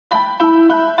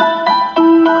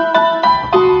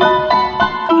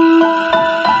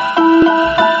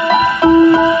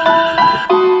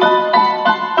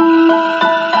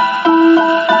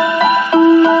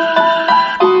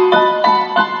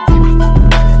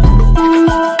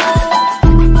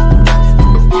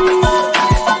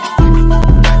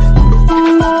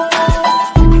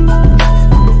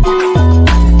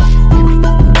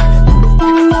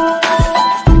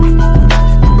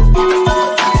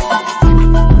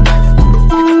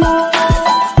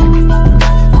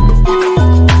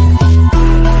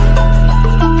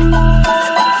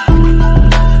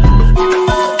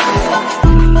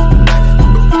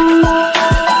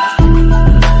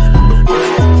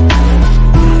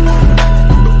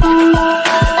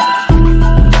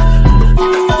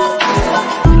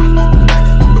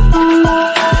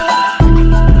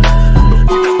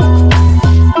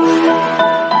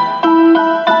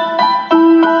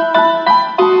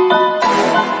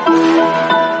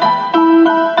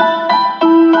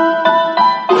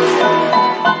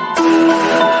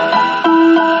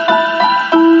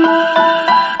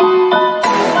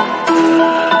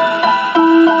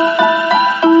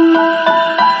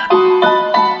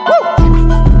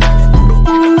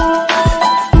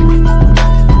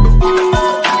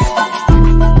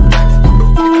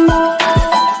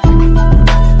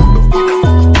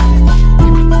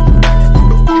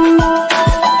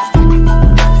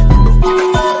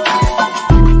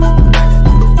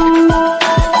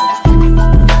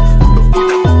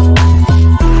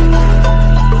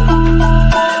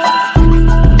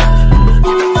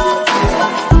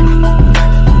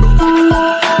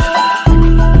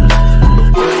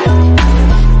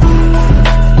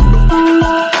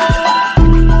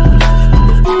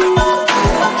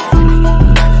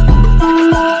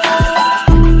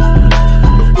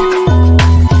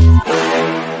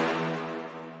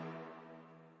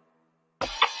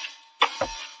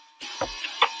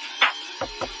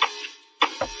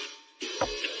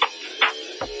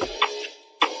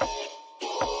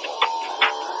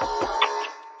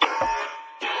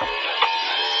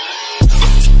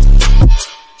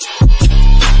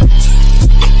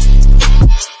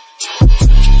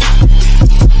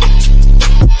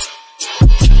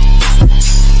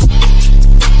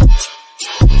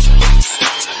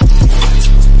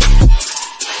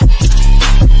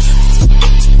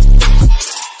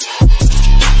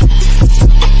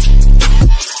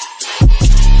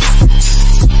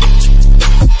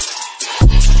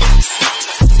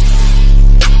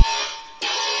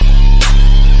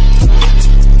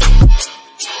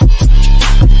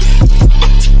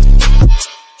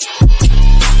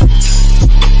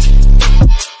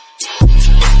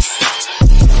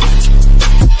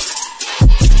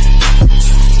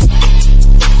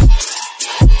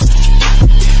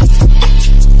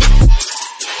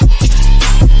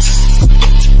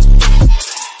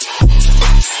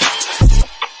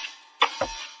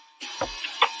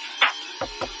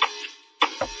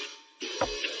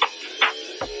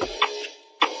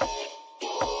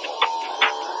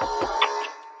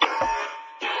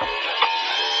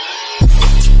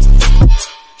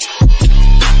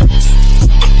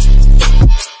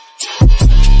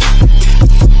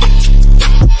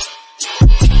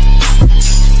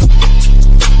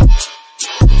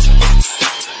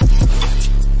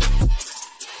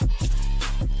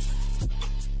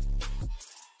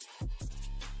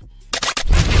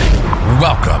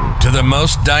to the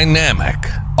most dynamic,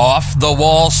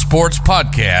 off-the-wall sports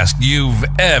podcast you've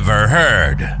ever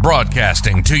heard.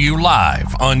 Broadcasting to you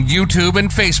live on YouTube and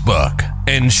Facebook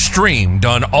and streamed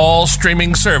on all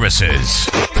streaming services.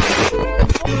 It's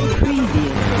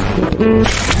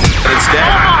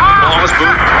down. Almost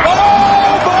boom.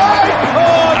 Oh, my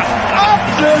God!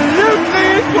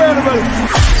 Absolutely incredible.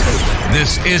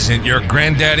 This isn't your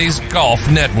granddaddy's golf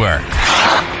network.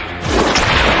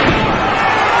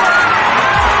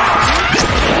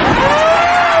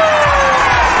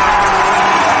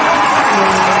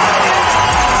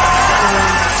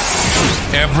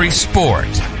 Every sport,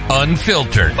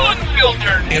 unfiltered,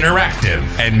 interactive,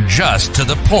 and just to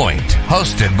the point.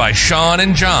 Hosted by Sean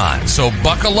and John. So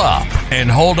buckle up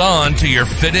and hold on to your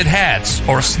fitted hats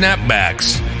or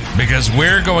snapbacks, because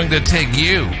we're going to take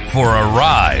you for a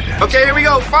ride. Okay, here we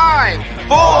go. 5,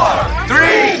 4, 3,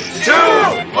 2,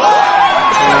 1.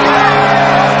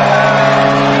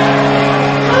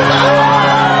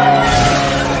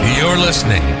 You're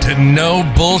listening to No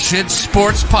Bullshit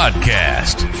Sports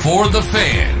Podcast. For the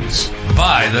fans,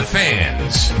 by the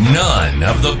fans, none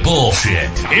of the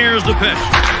bullshit. Here's the pitch.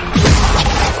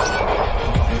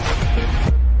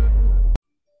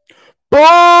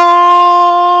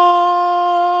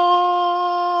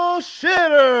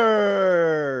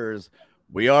 Bullshitters!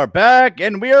 We are back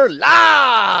and we are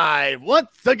live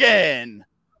once again.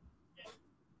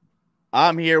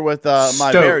 I'm here with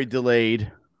my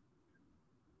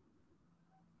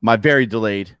very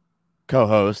delayed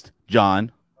co-host,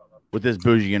 John, with his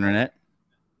bougie internet.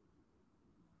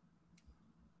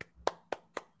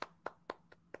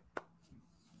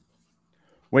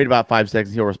 Wait about 5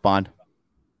 seconds. He'll respond.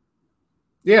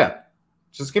 Yeah.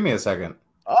 Just give me a second.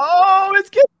 Oh, it's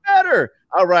getting better.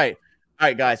 All right,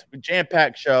 guys.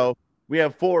 Jam-packed show. We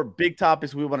have 4 big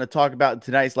topics we want to talk about in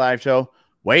tonight's live show.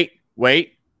 Wait.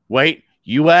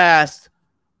 You asked.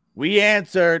 We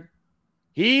answered.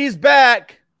 He's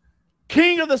back.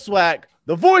 King of the swag.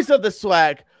 The voice of the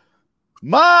swag.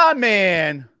 My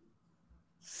man,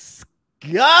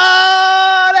 Scotty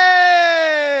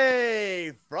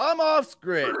from Off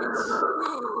Script.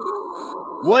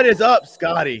 What is up,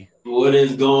 Scotty? What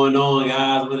is going on,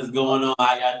 guys? What is going on?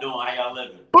 How y'all doing? How y'all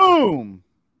living? Boom.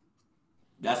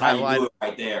 That's how you do it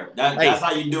right there. That's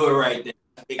how you do it right there.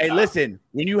 Hey, listen,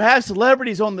 when you have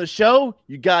celebrities on the show,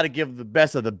 you got to give the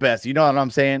best of the best. You know what I'm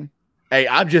saying? Hey,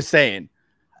 I'm just saying.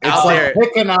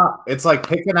 It's like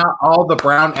picking out all the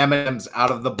brown M&Ms out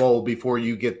of the bowl before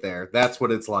you get there. That's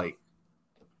what it's like.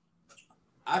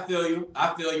 I feel you,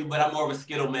 but I'm more of a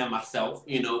Skittle man myself.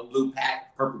 You know, blue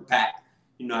pack, purple pack.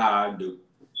 You know how I do.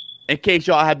 In case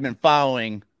y'all have been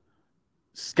following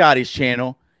Scotty's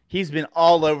channel, he's been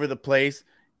all over the place.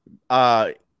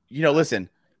 Listen,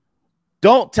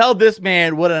 don't tell this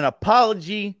man what an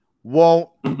apology won't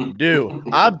do.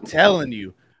 I'm telling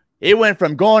you. It went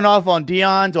from going off on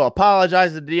Dion to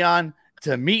apologize to Dion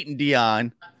to meeting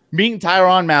Dion, meeting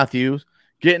Tyrann Mathieu,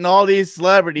 getting all these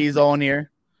celebrities on here.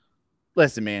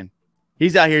 Listen, man,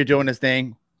 he's out here doing his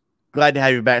thing. Glad to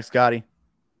have you back, Scotty.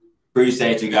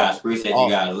 Appreciate you guys.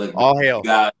 Look, all hail.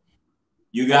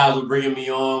 You guys were bringing me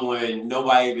on when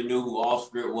nobody even knew who Off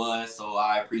Script was, so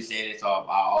I appreciate it. So I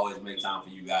always make time for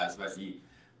you guys, especially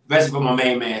for my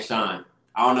main man, Sean.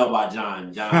 I don't know about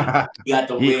John. John, you got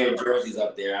the weird jerseys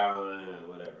up there. I don't know,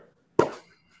 whatever.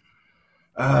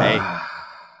 Hey,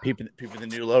 peeping the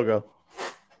new logo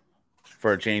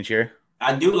for a change here.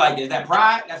 I do like it. Is that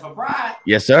pride? That's for pride.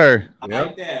 Yes, sir. I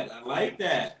like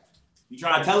that. You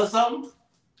trying to tell us something?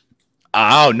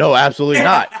 Oh, no, absolutely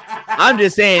not. I'm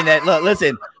just saying that,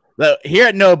 listen, here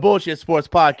at No Bullshit Sports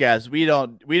Podcast, we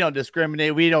don't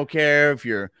discriminate. We don't care if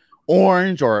you're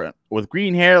orange or with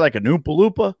green hair like a Oompa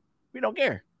Loompa. We don't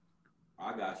care.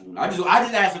 I got you. I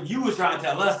just asked if you was trying to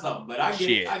tell us something, but I get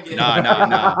it.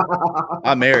 Nah.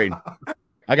 I'm married.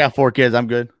 I got 4 kids. I'm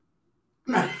good.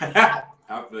 I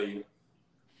feel you.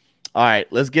 All right,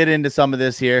 let's get into some of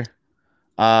this here.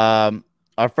 Our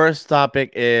first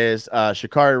topic is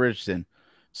Sha'Carri Richardson.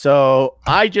 So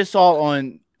I just saw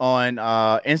on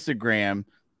Instagram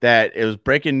that it was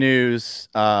breaking news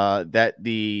that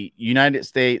the United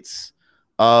States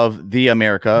of the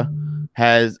America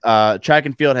has track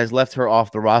and field has left her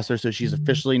off the roster, so she's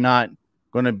officially not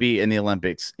going to be in the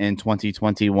Olympics in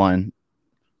 2021.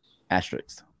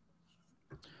 Asterisk.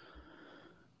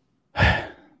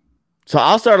 So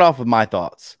I'll start off with my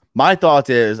thoughts. My thoughts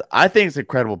is I think it's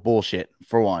incredible bullshit.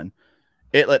 For one,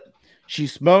 she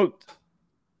smoked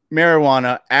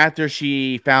marijuana after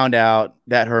she found out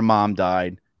that her mom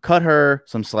died. Cut her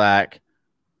some slack.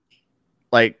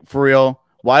 Like, for real.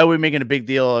 Why are we making a big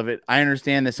deal of it? I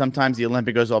understand that sometimes the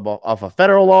Olympic goes off a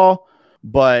federal law,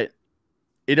 but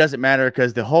it doesn't matter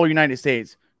because the whole United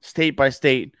States, state by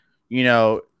state, you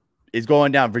know, is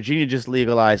going down. Virginia just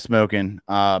legalized smoking.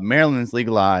 Maryland's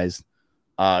legalized.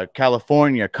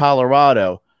 California,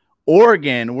 Colorado,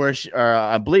 Oregon, where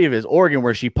I believe is Oregon,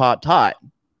 where she popped hot,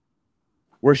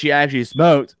 where she actually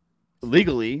smoked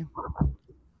legally.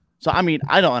 So, I mean,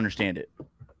 I don't understand it.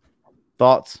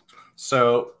 Thoughts?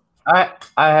 So I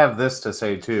have this to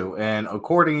say too, and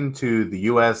according to the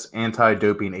U.S.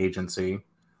 Anti-Doping Agency,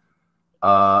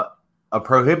 a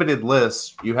prohibited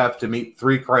list, you have to meet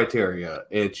 3 criteria.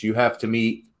 It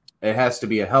has to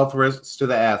be a health risk to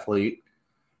the athlete.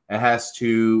 It has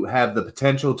to have the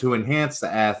potential to enhance the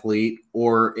athlete,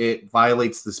 or it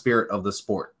violates the spirit of the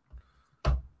sport.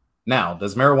 Now,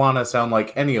 does marijuana sound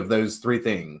like any of those 3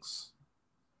 things?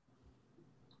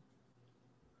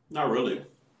 Not really.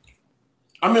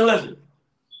 I mean, listen,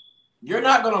 you're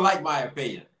not going to like my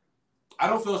opinion. I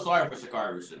don't feel sorry for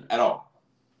Sha'Carri Richardson at all.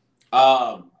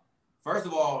 First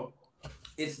of all,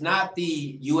 it's not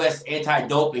the U.S.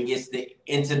 anti-doping. It's the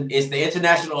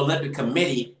International Olympic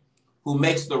Committee who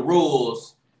makes the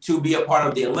rules to be a part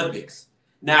of the Olympics.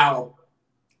 Now,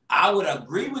 I would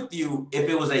agree with you if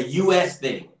it was a U.S.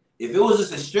 thing. If it was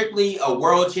just strictly a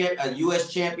a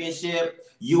U.S. championship,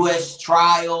 U.S.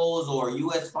 trials, or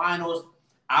U.S. finals,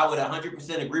 I would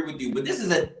 100% agree with you. But this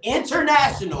is an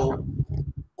international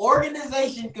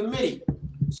organization committee.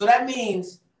 So that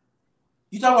means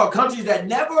you talk about countries that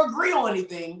never agree on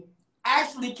anything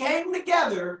actually came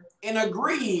together and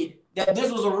agreed that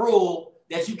this was a rule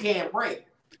that you can't break.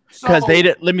 Because they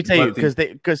didn't. Let me tell you,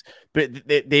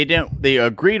 they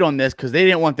agreed on this because they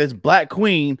didn't want this black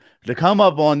queen to come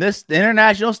up on this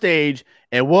international stage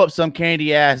and whoop some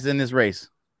candy ass in this race,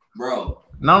 bro.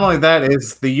 Not only that,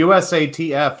 is the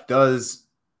USATF does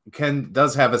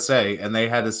have a say, and they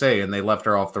had a say, and they left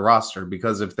her off the roster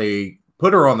because if they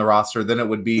put her on the roster, then it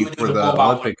would be for the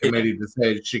Olympic Committee to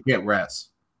say she can't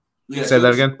rest. Yeah, say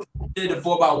that again. Did the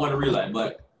 4x1 relay,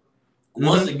 but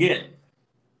once again,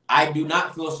 I do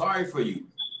not feel sorry for you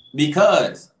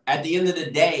because at the end of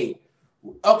the day,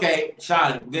 okay,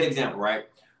 Sean, good example, right?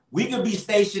 We could be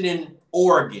stationed in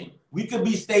Oregon. We could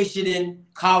be stationed in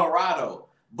Colorado.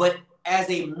 But as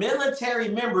a military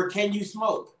member, can you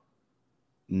smoke?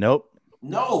 Nope.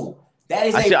 No. That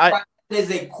is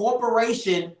a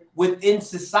corporation within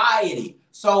society.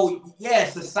 So, yeah,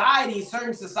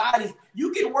 certain societies,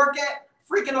 you can work at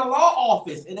freaking a law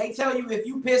office and they tell you if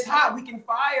you piss hot, we can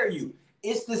fire you.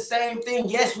 It's the same thing.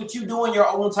 Yes, what you do in your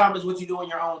own time is what you do in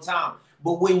your own time.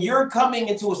 But when you're coming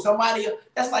into somebody,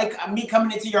 that's like me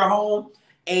coming into your home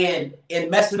and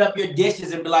messing up your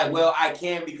dishes and be like, well, I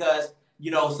can because, you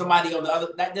know, somebody on the other,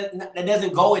 that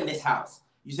doesn't go in this house.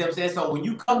 You see what I'm saying? So when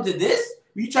you come to this,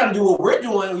 you try to do what we're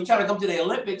doing, when you try to come to the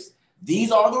Olympics,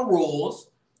 these are the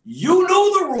rules. You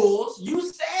knew the rules. You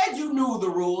said you knew the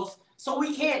rules. So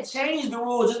we can't change the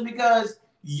rules just because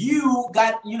you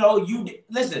got, you know,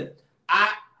 listen,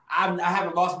 I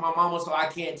haven't lost my mama, so I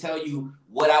can't tell you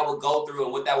what I would go through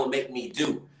and what that would make me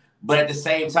do. But at the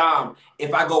same time,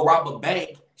 if I go rob a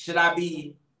bank, should I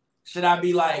be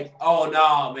like, oh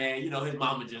no, man, you know, his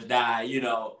mama just died, you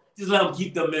know, just let him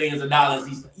keep the millions of dollars.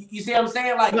 You see what I'm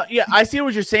saying? Like, no, yeah, I see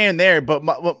what you're saying there, but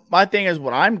my thing is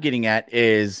what I'm getting at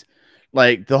is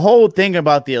like the whole thing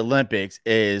about the Olympics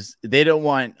is they don't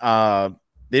want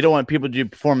people to do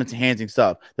performance enhancing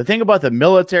stuff. The thing about the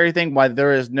military thing, why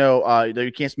there is no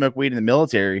you can't smoke weed in the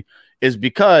military, is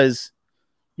because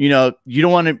you know you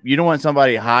don't want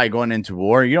somebody high going into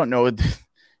war. You don't know what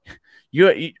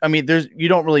I mean, you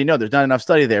don't really know. There's not enough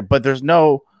study there, but there's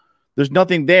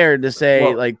nothing there to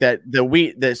say like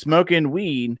that smoking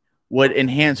weed would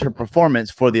enhance her performance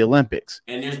for the Olympics.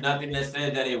 And there's nothing that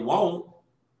says that it won't.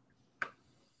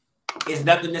 It's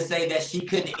nothing to say that she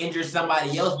couldn't injure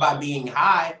somebody else by being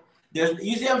high. You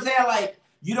see what I'm saying? Like,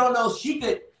 you don't know. She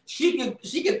could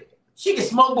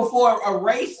smoke before a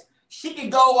race. She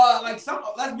could go let's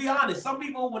be honest. Some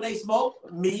people when they smoke,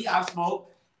 I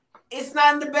smoke. It's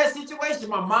not in the best situation.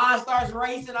 My mind starts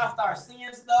racing. I start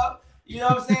seeing stuff. You know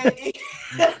what I'm saying?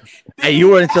 Hey, you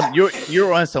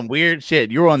were on some weird shit.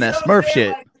 You were on that Smurf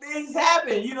shit. Like, things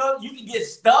happen. You know, you can get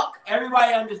stuck.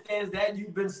 Everybody understands that.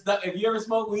 You've been stuck. If you ever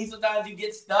smoke weed, sometimes you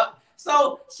get stuck.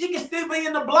 So she can still be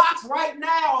in the blocks right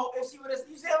now if she would have.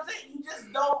 You see what I'm saying? You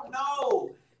just don't know.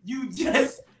 You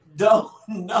just don't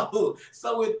know.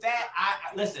 So with that,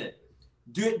 I listen.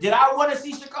 Did I want to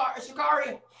see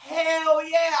Sha'Carri? Hell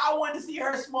yeah, I wanted to see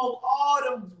her smoke all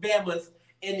them Bamas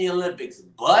in the Olympics.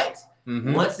 But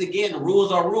once again,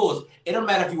 rules are rules. It don't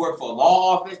matter if you work for a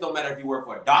law office. Don't matter if you work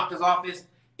for a doctor's office.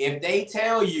 If they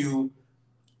tell you,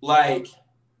 like,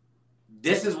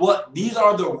 these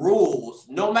are the rules.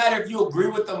 No matter if you agree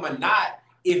with them or not,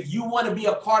 if you want to be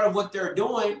a part of what they're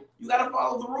doing, you got to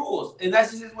follow the rules. And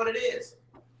that's just what it is.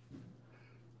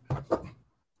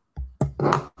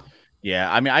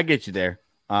 Yeah, I mean, I get you there.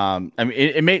 I mean,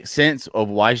 it makes sense of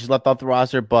why she's left off the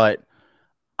roster, but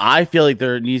I feel like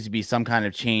there needs to be some kind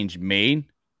of change made.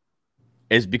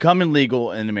 It's becoming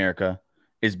legal in America.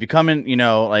 It's becoming,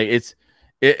 like it's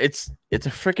a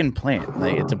freaking plant.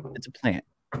 Like it's a plant.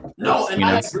 No,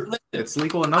 it's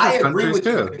legal in other countries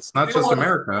too. It's not just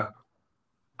America.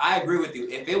 I agree with you.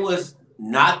 If it was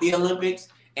not the Olympics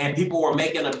and people were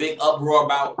making a big uproar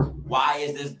about why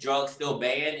is this drug still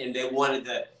banned and they wanted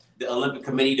the Olympic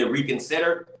Committee to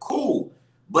reconsider, cool.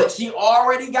 But she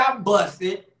already got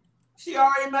busted. She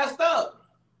already messed up.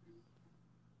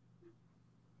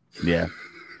 Yeah.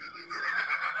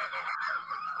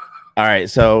 All right,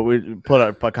 so we put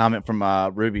up a comment from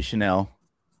Ruby Chanel,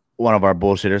 one of our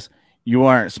bullshitters. You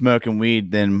aren't smoking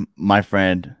weed, then, my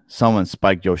friend, someone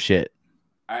spiked your shit.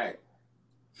 All right.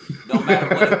 No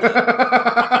matter what it is, what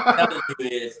I'm telling you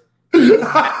is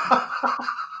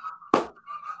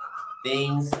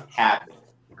things happen.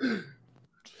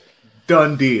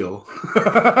 Done deal.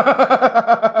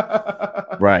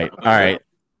 Right. All right.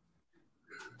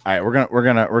 All right, we're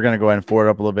gonna go ahead and forward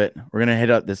up a little bit. We're gonna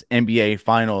hit up this NBA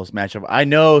Finals matchup. I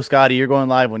know, Scotty, you're going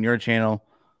live on your channel,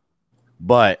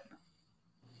 but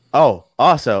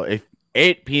also if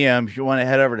 8 p.m. if you want to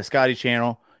head over to Scotty's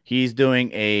channel, he's doing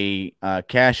a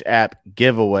Cash App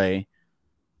giveaway.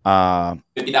 $50.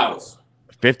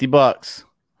 $50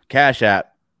 Cash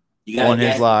App on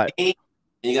his lot. And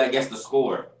you gotta guess the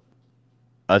score.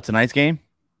 Tonight's game.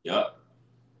 Yup.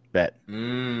 Bet.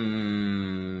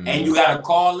 And you gotta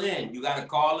call in. You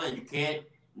can't.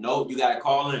 No, you gotta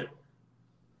call in.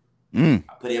 I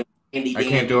put in. I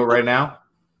can't do it right now.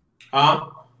 Huh?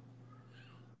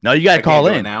 No, you gotta call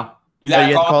in now. You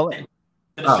gotta call in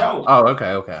to the show. Oh,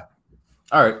 okay.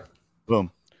 All right.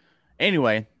 Boom.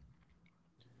 Anyway.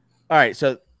 All right.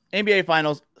 So NBA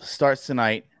Finals starts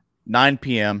tonight, 9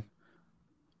 p.m.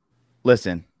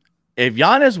 Listen, if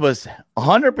Giannis was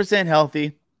 100%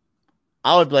 healthy,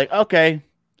 I would be like, okay,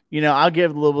 I'll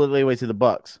give a little bit of leeway to the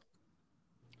Bucks.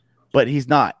 But he's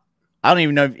not. I don't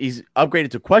even know if he's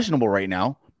upgraded to questionable right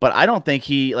now, but I don't think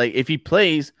if he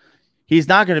plays, he's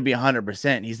not going to be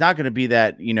 100%. He's not going to be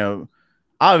that,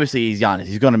 obviously he's Giannis.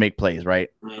 He's going to make plays, right?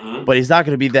 Mm-hmm. But he's not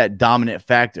going to be that dominant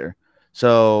factor.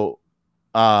 So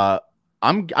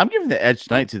I'm giving the edge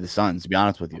tonight to the Suns, to be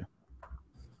honest with you.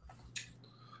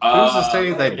 Who's to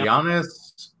say that Giannis...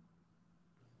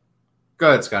 Go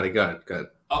ahead, Scotty. Go ahead.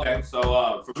 Okay,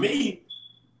 so for me,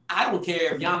 I don't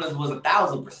care if Giannis was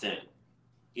 1,000%.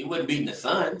 He wouldn't beat the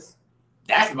Suns.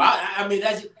 They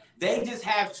just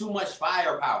have too much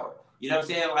firepower. You know what I'm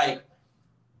saying? Like,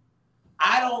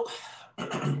 I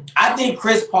think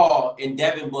Chris Paul and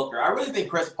Devin Booker, I really think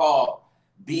Chris Paul,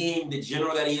 being the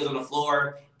general that he is on the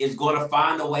floor, is going to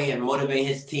find a way and motivate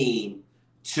his team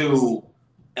to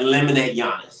eliminate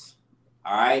Giannis.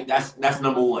 All right? That's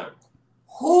number one.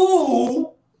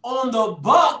 Who on the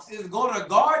Bucks is going to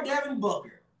guard Devin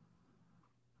Booker?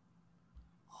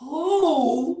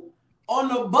 Who on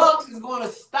the Bucks is going to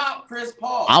stop Chris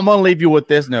Paul? I'm going to leave you with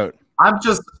this note. I'm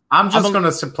just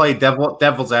going to play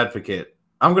devil's advocate.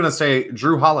 I'm going to say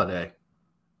Drew Holiday.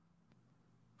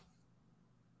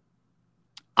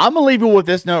 I'm going to leave you with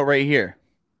this note right here.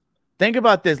 Think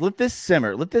about this. Let this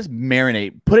simmer. Let this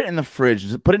marinate. Put it in the fridge.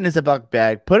 Put it in a Ziploc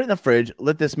bag. Put it in the fridge.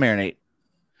 Let this marinate.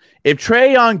 If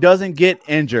Trae Young doesn't get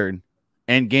injured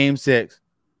in Game 6,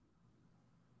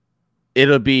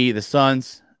 it'll be the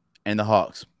Suns and the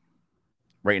Hawks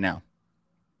right now.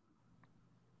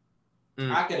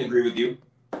 I can agree with you.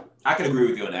 I can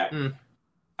agree with you on that.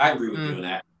 I agree with you on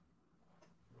that.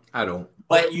 I don't.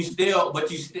 But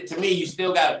to me, you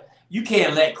still got. You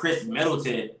can't let Chris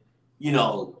Middleton,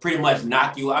 pretty much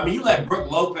knock you. I mean, you let Brook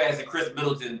Lopez and Chris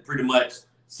Middleton pretty much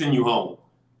send you home.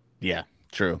 Yeah,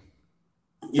 true.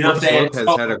 You know what I'm saying?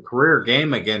 Lopez had a career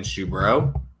game against you,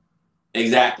 bro.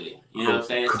 Exactly. You know what I'm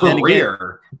saying?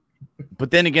 Career.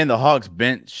 But then again, the Hawks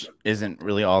bench isn't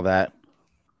really all that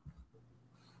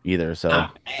either. So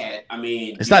not bad. I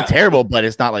mean, it's not terrible, but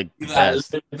it's not like you got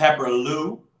Pepper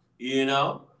Lou. Who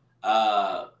else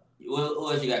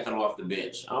you got coming off the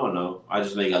bench? I don't know. I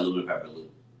just know you got a little bit of Pepper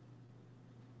Lou.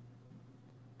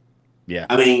 Yeah.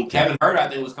 I mean, Kevin Hurt, I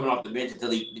think, was coming off the bench until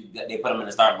they put him in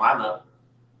the starting lineup.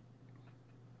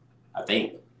 I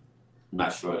think. I'm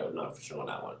not sure. I'm not for sure on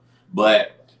that one.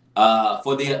 But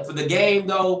for the game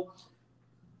though,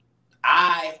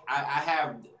 I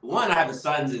have the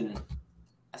Suns in.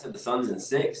 I said the Suns in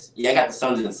 6. Yeah, I got the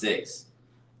Suns in 6,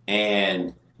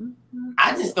 and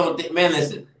I just don't think, man,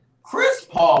 listen, Chris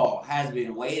Paul has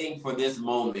been waiting for this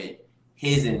moment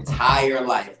his entire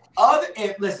life.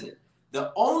 Listen,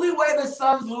 the only way the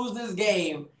Suns lose this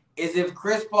game is if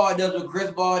Chris Paul does what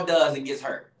Chris Paul does and gets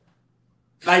hurt.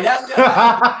 Like, that's just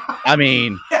I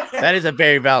mean, that is a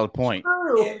very valid point.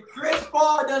 If Chris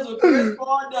Paul does what Chris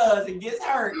Paul does and gets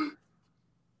hurt,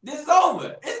 this is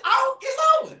over. It's out. It's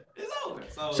over.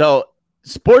 It's over. So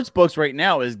Sportsbooks right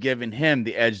now is giving him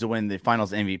the edge to win the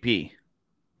Finals MVP.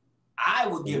 I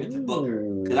would give it to Booker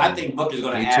because I think Booker's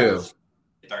going to average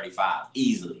 35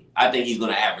 easily. I think he's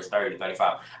going to average 30 to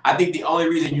 35. I think the only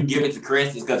reason you give it to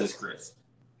Chris is because it's Chris.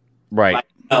 Right. Like,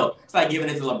 no, it's like giving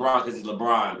it to LeBron because it's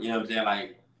LeBron. You know what I'm saying?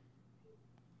 Like,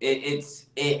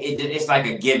 it's like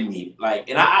a give me. Like,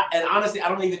 and honestly, I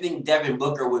don't even think Devin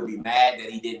Booker would be mad that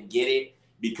he didn't get it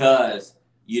because,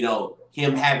 you know,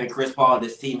 him having Chris Paul on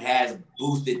this team has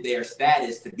boosted their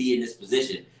status to be in this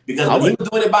position. Because when he was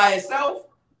doing it by himself,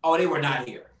 they were not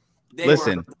here.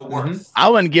 Listen, were the worst. I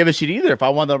wouldn't give a shit either. If I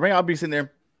won the ring, I'll be sitting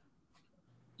there.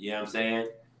 You know what I'm saying?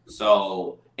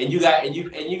 So, and you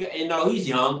know, he's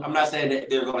young. I'm not saying that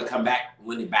they're going to come back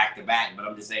winning back to back, but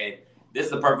I'm just saying this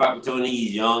is the perfect opportunity.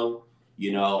 He's young.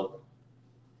 You know,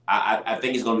 I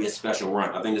think it's going to be a special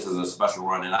run. I think this is a special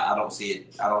run, and I don't see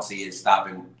it. I don't see it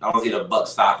stopping. I don't see the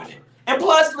Bucks stopping it. And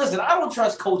plus, listen, I don't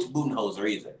trust Coach Budenholzer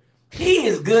either. He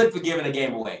is good for giving a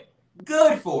game away.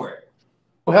 Good for it.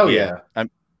 Oh, hell yeah.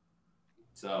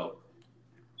 So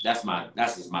that's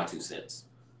just my 2 cents.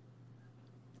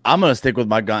 I'm going to stick with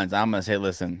my guns. I'm going to say,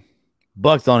 listen,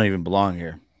 Bucks don't even belong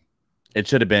here. It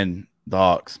should have been the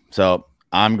Hawks. So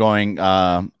I'm going,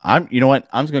 you know what?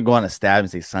 I'm just going to go on a stab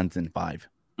and say Suns in 5.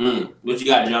 What you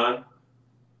got, John?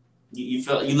 You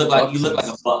look like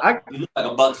a Buck. You look like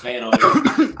a Bucks fan over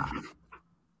here.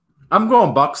 I'm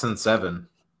going Bucks in 7.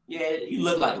 Yeah, you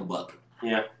look like a Buck.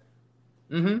 Yeah.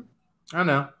 I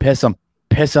know. Piss him.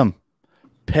 Piss him.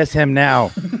 Piss him now.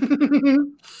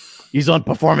 He's on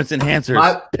performance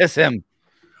enhancers. Piss him.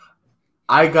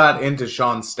 I got into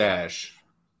Sean's stash.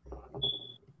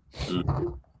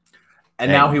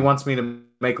 And now he wants me to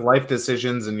make life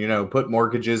decisions and, you know, put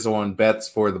mortgages on bets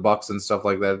for the Bucks and stuff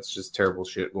like that. It's just terrible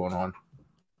shit going on.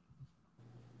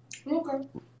 Okay.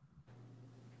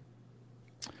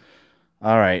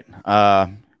 All right.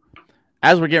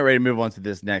 As we're getting ready to move on to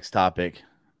this next topic,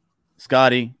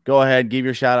 Scotty, go ahead. Give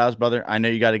your shout outs, brother. I know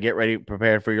you got to get ready,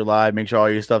 prepared for your live. Make sure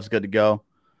all your stuff's good to go.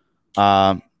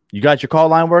 You got your call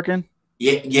line working?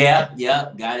 Yeah.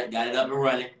 Got it up and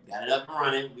running.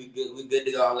 We good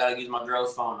to go. I don't gotta use my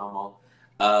girl's phone no more.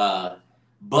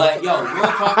 But yo, real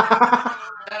talk.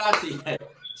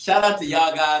 Shout out to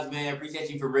y'all guys, man.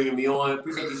 Appreciate you for bringing me on.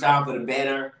 Appreciate you, Sean, for the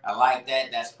banner. I like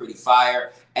that. That's pretty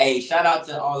fire. Hey, shout out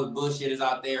to all the bullshitters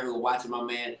out there who are watching my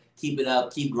man. Keep it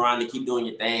up. Keep grinding. Keep doing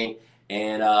your thing.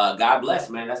 And God bless,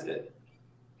 man. That's it.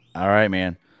 All right,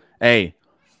 man. Hey,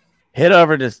 head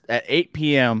over to at 8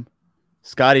 p.m.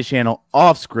 Scotty's channel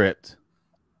off script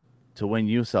to win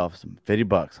yourself some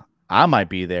 $50. I might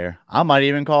be there. I might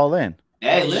even call in.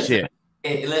 Hey, listen.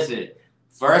 Hey, listen.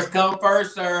 First come,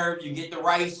 first serve. You get the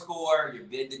right score. You're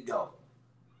good to go.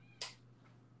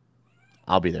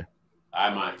 I'll be there.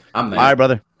 I'm there. All right,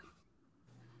 brother.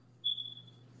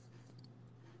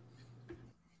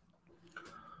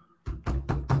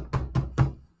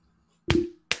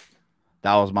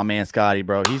 That was my man Scotty,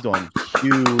 bro. He's doing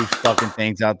huge fucking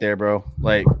things out there, bro.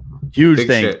 Like huge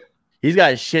things. Shit. He's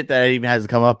got shit that even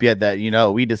hasn't come up yet that, you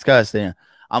know, we discussed. And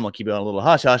I'm going to keep it on a little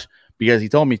hush hush because he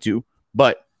told me to.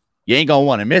 But you ain't going to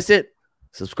want to miss it.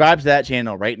 Subscribe to that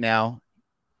channel right now.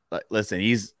 Listen,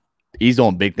 he's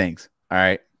doing big things. All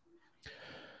right.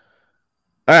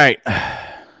 All right.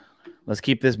 Let's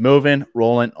keep this moving,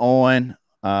 rolling on.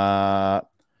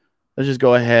 Let's just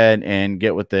go ahead and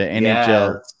get with the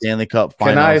NHL Stanley Cup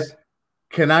Finals.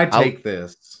 Can I take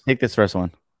this? Take this first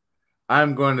one.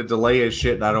 I'm going to delay his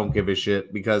shit, and I don't give a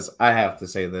shit because I have to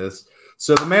say this.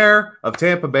 So the mayor of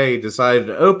Tampa Bay decided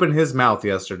to open his mouth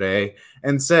yesterday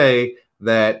and say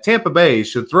that Tampa Bay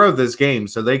should throw this game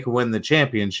so they can win the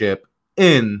championship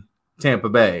in Tampa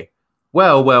Bay.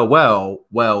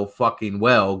 Well, fucking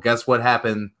well. Guess what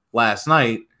happened last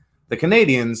night? The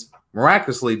Canadians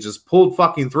miraculously just pulled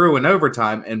fucking through in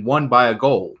overtime and won by a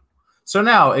goal. So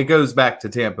now it goes back to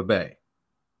Tampa Bay.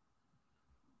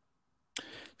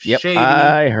 Yep,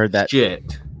 I heard that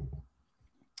shit.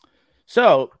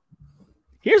 So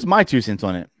here's my 2 cents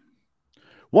on it.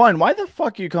 One, why the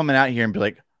fuck are you coming out here and be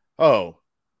like, oh,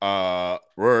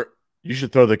 you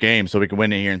should throw the game so we can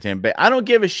win it here in Tampa Bay? I don't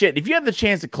give a shit. If you have the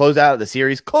chance to close out the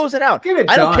series, close it out.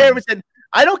 I don't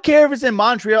care if it's in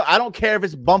Montreal. I don't care if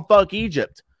it's bumfuck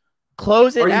Egypt.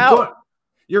 Close it out.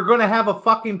 you're going to have a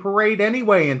fucking parade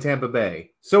anyway in Tampa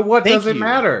Bay. So what does it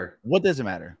matter? What does it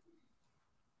matter?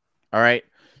 All right.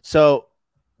 So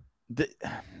this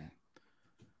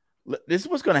is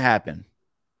what's going to happen.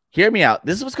 Hear me out.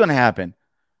 This is what's going to happen.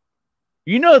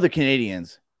 You know, the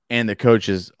Canadians and the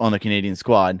coaches on the Canadian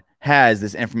squad has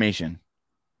this information.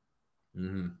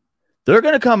 Mm-hmm. They're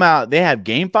going to come out. They have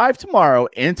game 5 tomorrow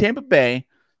in Tampa Bay.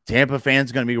 Tampa fans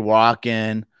are going to be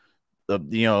rocking.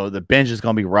 The bench is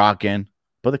going to be rocking.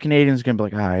 But the Canadians are going to be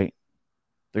like, all right.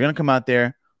 They're going to come out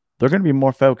there. They're going to be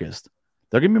more focused.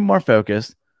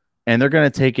 And they're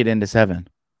going to take it into 7.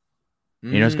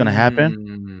 You know what's going to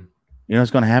happen? You know what's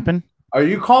going to happen? Are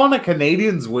you calling a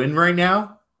Canadians win right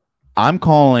now? I'm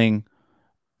calling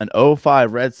an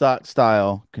 0-5 Red Sox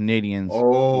style Canadians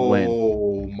win.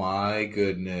 Oh my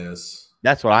goodness.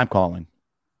 That's what I'm calling.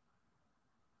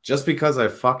 Just because I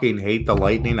fucking hate the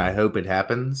Lightning, I hope it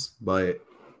happens, but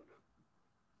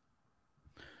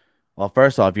well,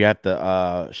 first off, you have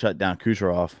to shut down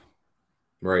Kucherov.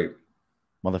 Right.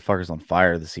 Motherfucker's on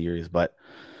fire this series, but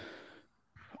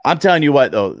I'm telling you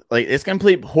what, though, like, it's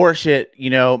complete horseshit.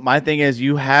 You know, my thing is,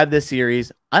 you have this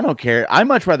series. I don't care. I'd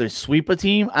much rather sweep a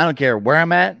team. I don't care where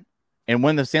I'm at and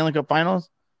win the Stanley Cup Finals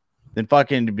than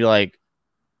fucking to be like,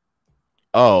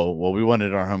 oh, well, we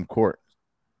wanted our home court.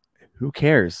 Who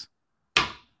cares?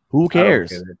 Who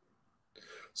cares?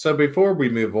 So before we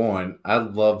move on,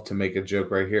 I'd love to make a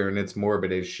joke right here, and it's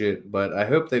morbid as shit, but I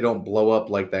hope they don't blow up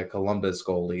like that Columbus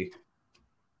goalie.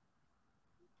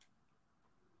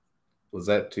 Was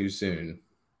that too soon?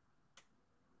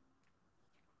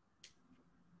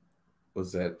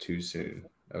 Was that too soon?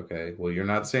 Okay, well, you're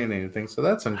not saying anything, so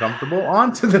that's uncomfortable.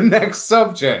 On to the next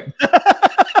subject.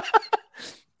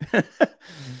 You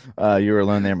were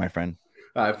alone there, my friend.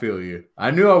 I feel you.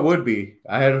 I knew I would be.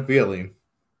 I had a feeling.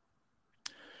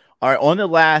 All right, on the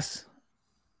last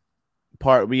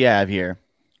part we have here,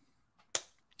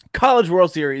 College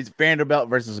World Series, Vanderbilt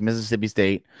versus Mississippi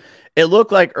State. It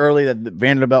looked like early that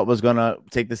Vanderbilt was going to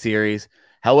take the series.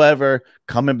 However,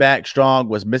 coming back strong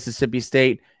was Mississippi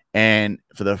State. And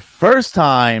for the first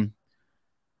time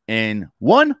in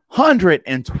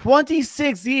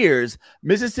 126 years,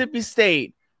 Mississippi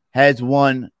State has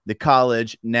won the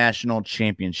college national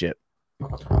championship.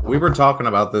 We were talking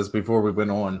about this before we went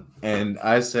on, and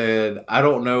I said, I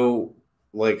don't know,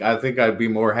 like, I think I'd be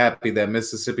more happy that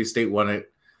Mississippi State won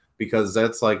it because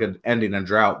that's like ending a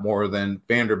drought more than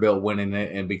Vanderbilt winning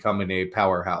it and becoming a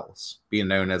powerhouse, being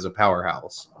known as a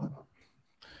powerhouse.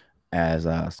 As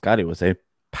Scotty would say,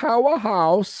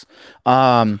 powerhouse.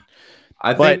 I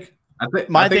think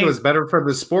it was better for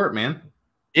the sport, man.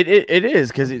 It is,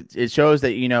 because it shows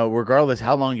that, you know, regardless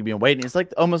how long you've been waiting, it's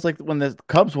like almost like when the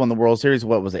Cubs won the World Series.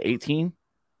 What was it, 18?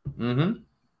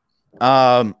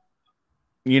 Mm-hmm.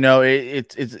 You know,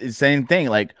 it's the same thing.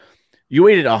 Like, you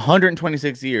waited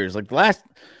 126 years. Like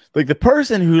the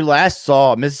person who last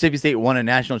saw Mississippi State won a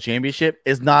national championship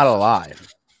is not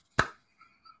alive.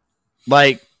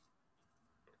 Like,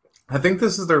 I think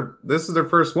this is their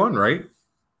first one, right?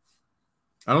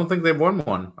 I don't think they've won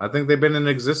one. I think they've been in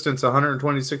existence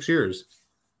 126 years.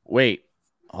 Wait,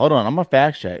 hold on. I'm going to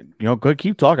fact check. You know, good.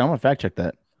 Keep talking. I'm going to fact check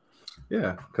that.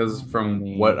 Yeah, because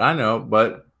from what I know,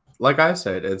 but like I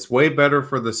said, it's way better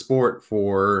for the sport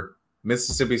for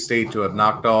Mississippi State to have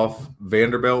knocked off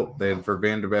Vanderbilt than for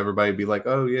Vanderbilt everybody to be like,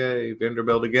 oh, yay,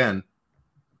 Vanderbilt again.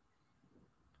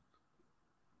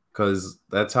 Because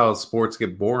that's how sports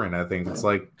get boring, I think. It's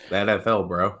like the NFL,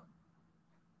 bro.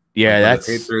 Yeah, that's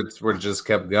the Patriots were just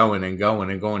kept going and going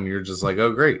and going. You're just like,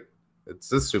 oh, great. It's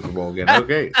this Super Bowl again.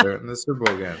 Okay, they're in the Super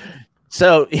Bowl again.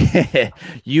 So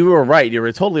you were right. You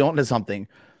were totally onto something.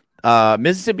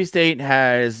 Mississippi State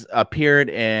has appeared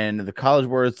in the College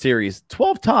World Series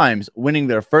 12 times, winning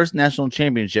their first national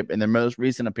championship in their most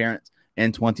recent appearance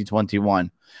in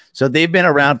 2021. So they've been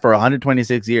around for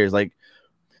 126 years. Like,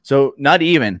 so not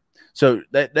even. So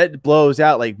that blows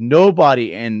out. Like,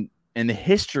 nobody in the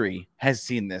history has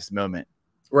seen this moment.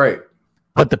 Right.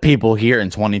 But the people here in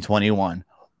 2021,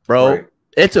 bro, right.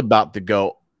 It's about to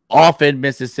go off in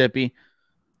Mississippi.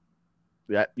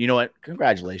 Yeah, you know what?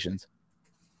 Congratulations.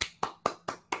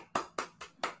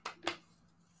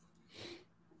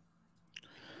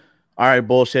 All right,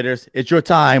 bullshitters. It's your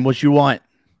time. What you want?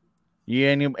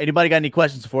 Anybody got any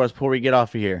questions for us before we get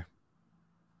off of here?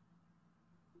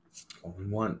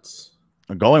 Going once.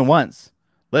 Going once.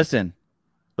 Listen,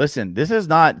 this is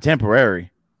not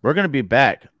temporary. We're going to be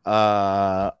back.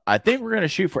 I think we're going to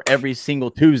shoot for every single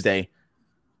Tuesday.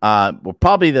 Well,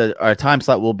 probably our time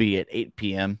slot will be at 8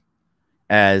 p.m.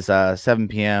 as 7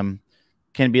 p.m.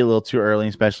 can be a little too early,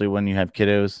 especially when you have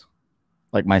kiddos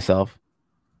like myself.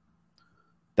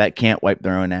 that can't wipe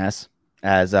their own ass,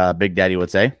 as Big Daddy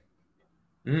would say.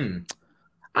 Mm.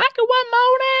 I can wipe my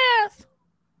own ass.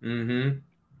 Mm-hmm.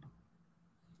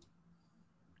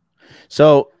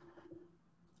 So,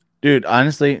 dude,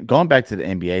 honestly, going back to the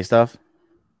NBA stuff,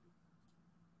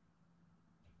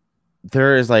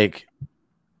 there is like,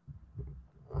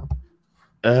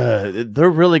 they're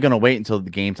really gonna wait until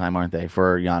the game time, aren't they,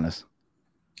 for Giannis?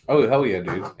 Oh, hell yeah,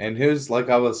 dude. And who's, like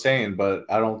I was saying, but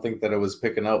I don't think that it was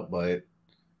picking up, but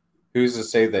who's to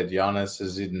say that Giannis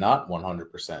is not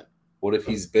 100%? What if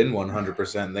he's been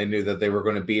 100% and they knew that they were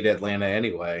going to beat Atlanta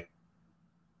anyway?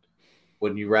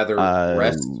 Wouldn't you rather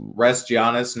rest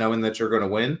Giannis knowing that you're going to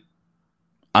win?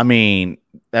 I mean,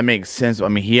 that makes sense. I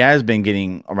mean, he has been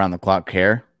getting around the clock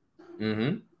care.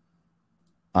 Mm-hmm.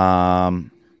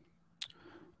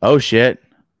 Oh, shit.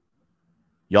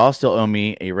 Y'all still owe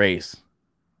me a race.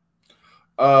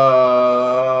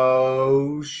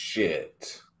 Oh,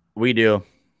 shit. We do.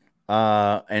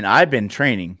 And I've been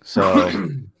training, so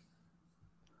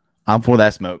I'm for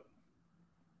that smoke.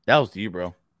 That was to you,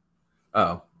 bro.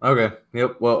 Oh, okay.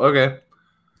 Yep. Well, okay.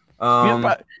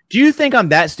 Do you think I'm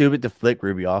that stupid to flick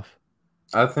Ruby off?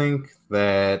 I think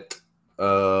that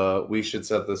we should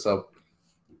set this up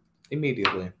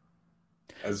immediately.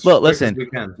 Look, listen,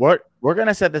 we're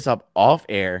gonna set this up off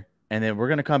air, and then we're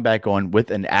gonna come back on with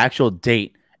an actual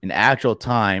date, an actual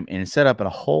time, and set up a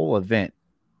whole event.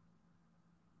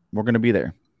 We're gonna be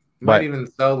there. Might even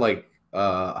sell like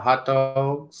hot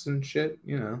dogs and shit.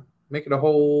 You know, make it a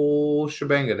whole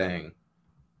shebang-a-dang.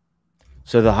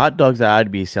 So the hot dogs that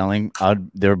I'd be selling,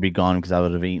 they would be gone because I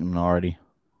would have eaten them already.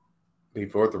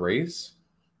 Before the race?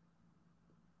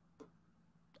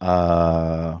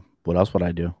 What else would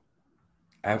I do?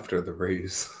 After the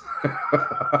race.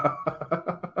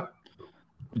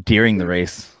 During the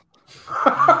race.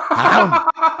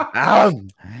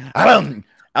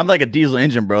 I'm like a diesel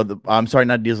engine, bro. I'm sorry,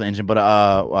 not diesel engine, but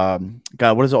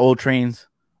God, what is the old trains?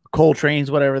 Coal trains,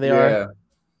 whatever they are.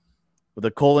 With the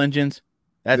coal engines.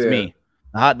 That's me.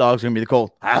 The hot dogs are gonna be the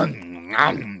coal.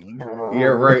 Yeah,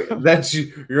 right. That's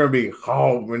you. You're gonna be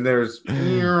home when there's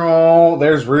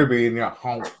Ruby and you're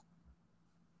home.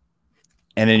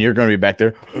 And then you're gonna be back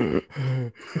there.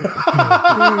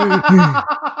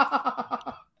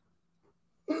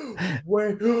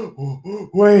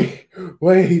 Wait.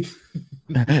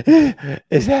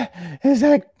 Is that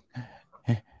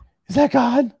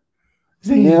God? Is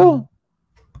it you?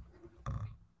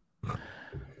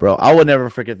 Bro, I will never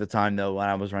forget the time though when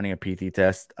I was running a PT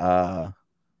test.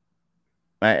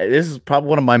 This is probably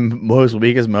one of my most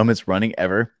weakest moments running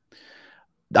ever.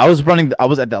 I was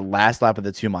at the last lap of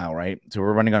the 2 mile, right? So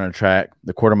we're running on a track,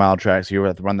 the quarter-mile track. So you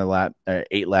have to run the lap,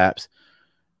 8 laps.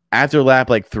 After lap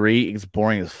like 3, it's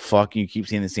boring as fuck. You keep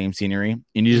seeing the same scenery,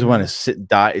 and you just want to sit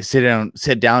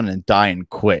down and die and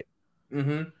quit.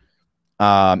 Mm-hmm.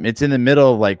 It's in the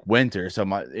middle of like winter, so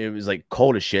it was like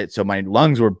cold as shit. So my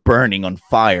lungs were burning on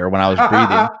fire when I was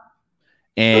breathing,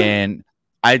 and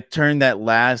I turned that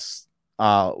last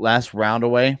round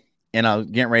away, and I was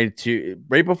getting ready to,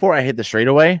 right before I hit the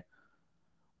straightaway,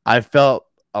 I felt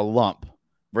a lump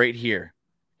right here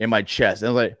in my chest, and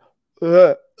I was like,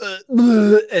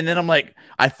 and then I'm like,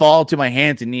 I fall to my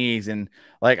hands and knees, and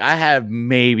like I have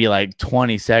maybe like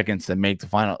 20 seconds to make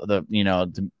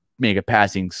to make a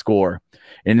passing score,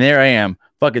 and there I am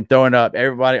fucking throwing up.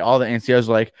 Everybody, all the NCOs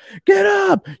are like, get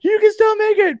up, you can still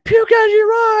make it, puke as you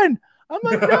run. I'm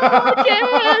like, no, I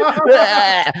can't.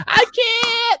 I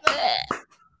can't.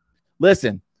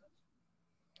 Listen,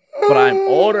 but I'm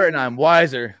older and I'm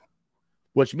wiser,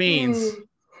 which means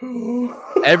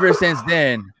ever since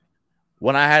then,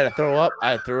 when I had to throw up,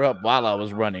 I threw up while I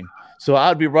was running. So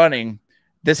I'd be running.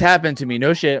 This happened to me.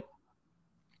 No shit.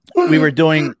 We were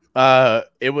doing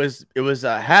it was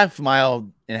a half mile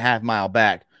and half mile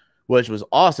back, which was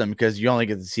awesome because you only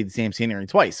get to see the same scenery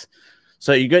twice.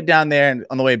 So you get down there, and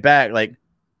on the way back, like,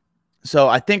 so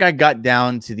I think I got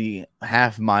down to the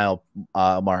half mile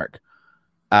mark,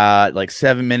 like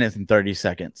 7 minutes and 30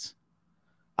 seconds.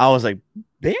 I was like,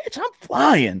 bitch, I'm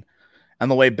flying. On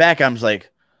the way back, I'm just like,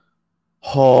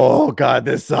 oh God,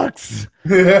 this sucks.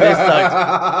 This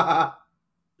sucks.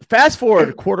 Fast forward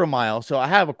a quarter mile. So I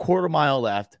have a quarter mile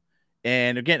left,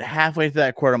 and again, halfway through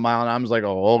that quarter mile, and I'm just like,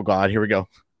 oh God, here we go.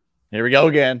 Here we go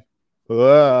again.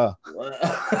 And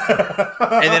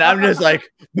then I'm just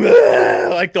like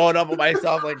throwing up on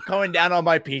myself, like coming down on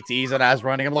my PTs, and I was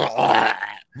running. I'm like,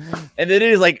 and then it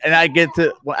is like, and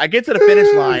when I get to the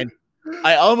finish line,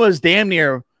 I almost damn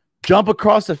near jump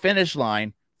across the finish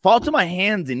line, fall to my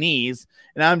hands and knees,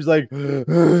 and I'm just like,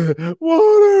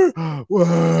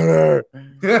 water.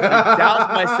 I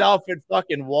douse myself in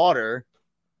fucking water.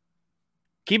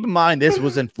 keep in mind this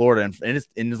was in Florida, and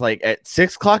it's like at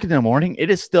 6 o'clock in the morning. It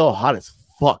is still hot as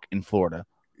fuck in Florida.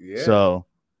 Yeah. So,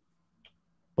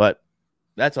 but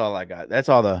that's all I got. That's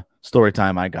all the story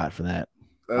time I got for that.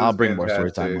 I'll bring more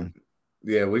story time on.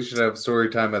 Yeah, we should have story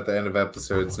time at the end of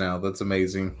episodes now. That's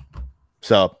amazing.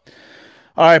 So,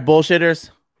 all right, bullshitters.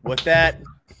 With that,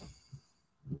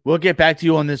 we'll get back to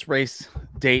you on this race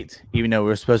date, even though we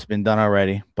were supposed to have been done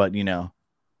already. But, you know,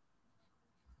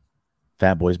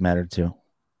 fat boys matter too.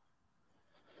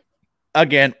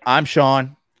 Again, I'm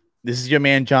Sean. This is your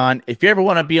man, John. If you ever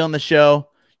want to be on the show,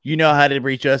 you know how to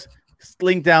reach us.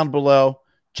 Link down below.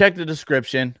 Check the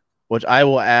description, which I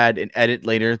will add and edit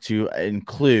later to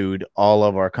include all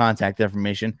of our contact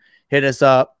information. Hit us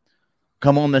up.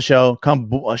 Come on the show. Come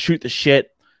shoot the shit.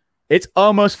 It's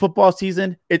almost football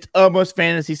season. It's almost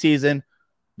fantasy season.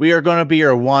 We are going to be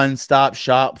your one-stop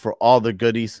shop for all the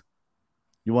goodies.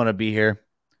 You want to be here.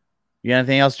 You got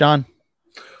anything else, John?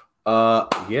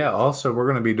 Yeah, also we're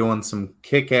going to be doing some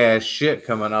kick-ass shit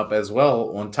coming up as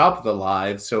well on top of the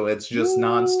live, so it's just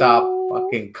nonstop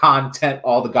fucking content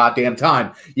all the goddamn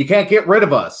time. You can't get rid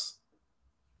of us.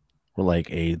 We're like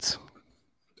AIDS.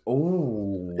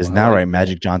 Oh, isn't that right,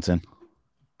 Magic Johnson?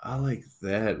 I like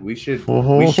that. We should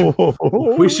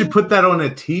put that on a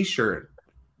t-shirt.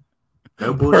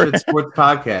 No Bullshit Sports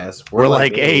Podcast. We're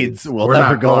like AIDS. We'll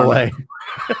never go away.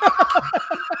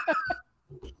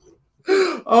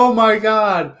 Oh my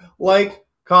God. Like,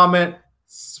 comment,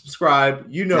 subscribe.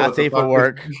 You know not safe for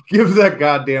work. Give that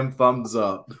goddamn thumbs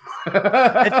up. Hit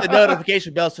the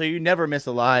notification bell so you never miss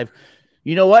a live.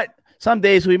 You know what? Some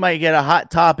days we might get a hot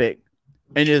topic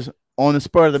and just on the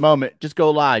spur of the moment, just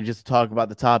go live just to talk about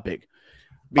the topic.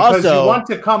 Because also, you want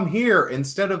to come here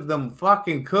instead of them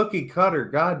fucking cookie cutter,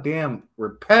 goddamn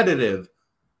repetitive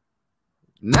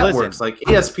networks like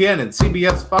ESPN and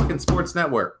CBS fucking Sports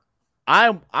Network.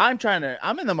 I'm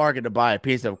in the market to buy a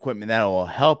piece of equipment that will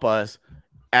help us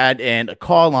add in a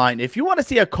call line. If you want to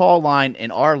see a call line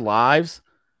in our lives,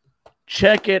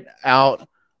 check it out.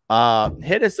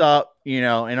 Hit us up, in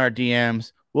our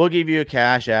DMs. We'll give you a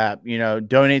cash app,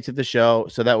 donate to the show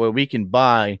so that way we can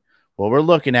buy what we're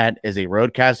looking at is a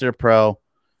Rodecaster Pro.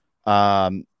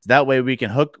 That way we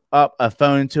can hook up a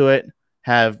phone to it,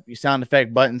 have sound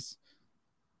effect buttons.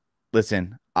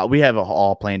 Listen, we have it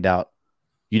all planned out.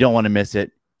 You don't want to miss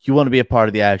it. You want to be a part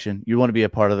of the action. You want to be a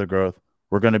part of the growth.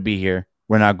 We're going to be here.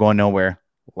 We're not going nowhere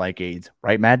like AIDS.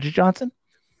 Right, Magic Johnson?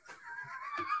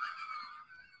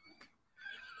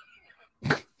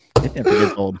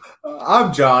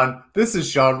 I'm John. This is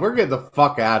Sean. We're getting the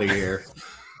fuck out of here.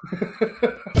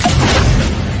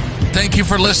 Thank you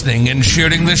for listening and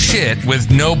shooting the shit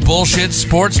with No Bullshit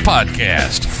Sports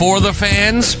Podcast. For the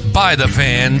fans, by the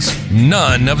fans,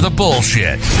 none of the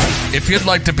bullshit. If you'd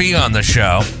like to be on the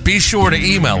show, be sure to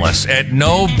email us at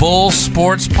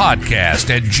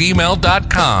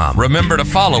nobullsportspodcast@gmail.com. Remember to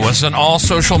follow us on all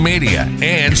social media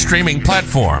and streaming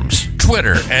platforms.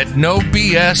 Twitter at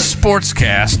NoBS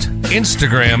Sportscast,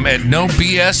 Instagram at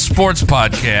NoBS Sports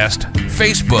Podcast,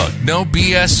 Facebook No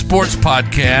BS Sports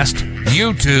Podcast,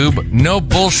 YouTube No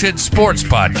Bullshit Sports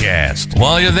Podcast.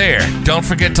 While you're there, don't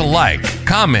forget to like,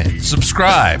 comment,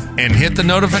 subscribe, and hit the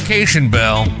notification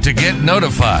bell to get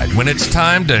notified when it's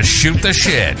time to shoot the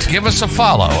shit. Give us a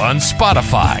follow on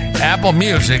Spotify, Apple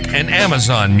Music, and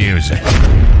Amazon Music.